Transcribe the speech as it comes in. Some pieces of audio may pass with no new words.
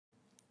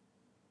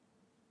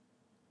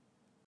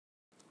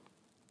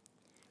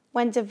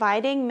When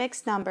dividing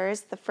mixed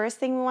numbers, the first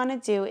thing we want to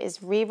do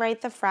is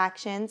rewrite the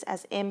fractions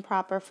as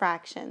improper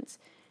fractions.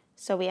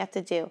 So we have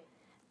to do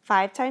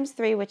 5 times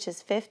 3, which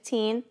is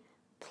 15,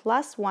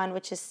 plus 1,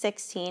 which is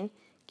 16.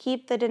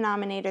 Keep the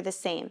denominator the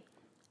same.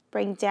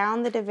 Bring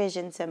down the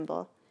division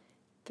symbol.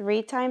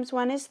 3 times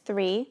 1 is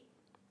 3,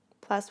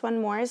 plus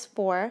 1 more is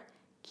 4.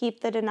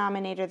 Keep the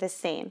denominator the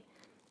same.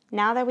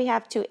 Now that we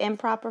have two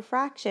improper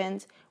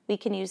fractions, we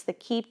can use the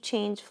keep,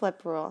 change,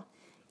 flip rule.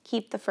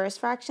 Keep the first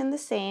fraction the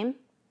same,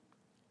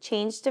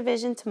 change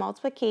division to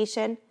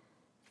multiplication,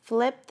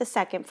 flip the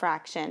second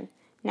fraction.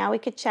 Now we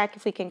could check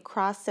if we can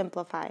cross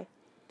simplify.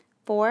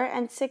 4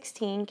 and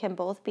 16 can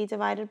both be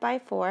divided by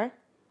 4.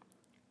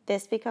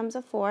 This becomes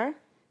a 4.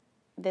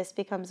 This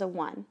becomes a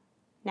 1.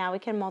 Now we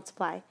can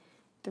multiply.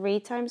 3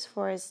 times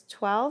 4 is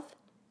 12.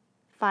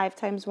 5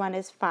 times 1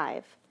 is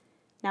 5.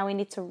 Now we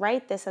need to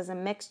write this as a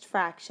mixed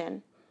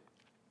fraction.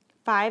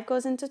 5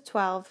 goes into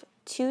 12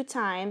 2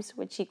 times,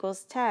 which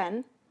equals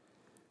 10.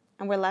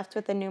 And we're left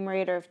with a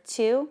numerator of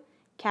 2.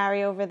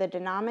 Carry over the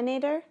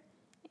denominator,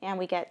 and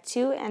we get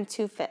 2 and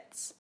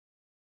 2/5.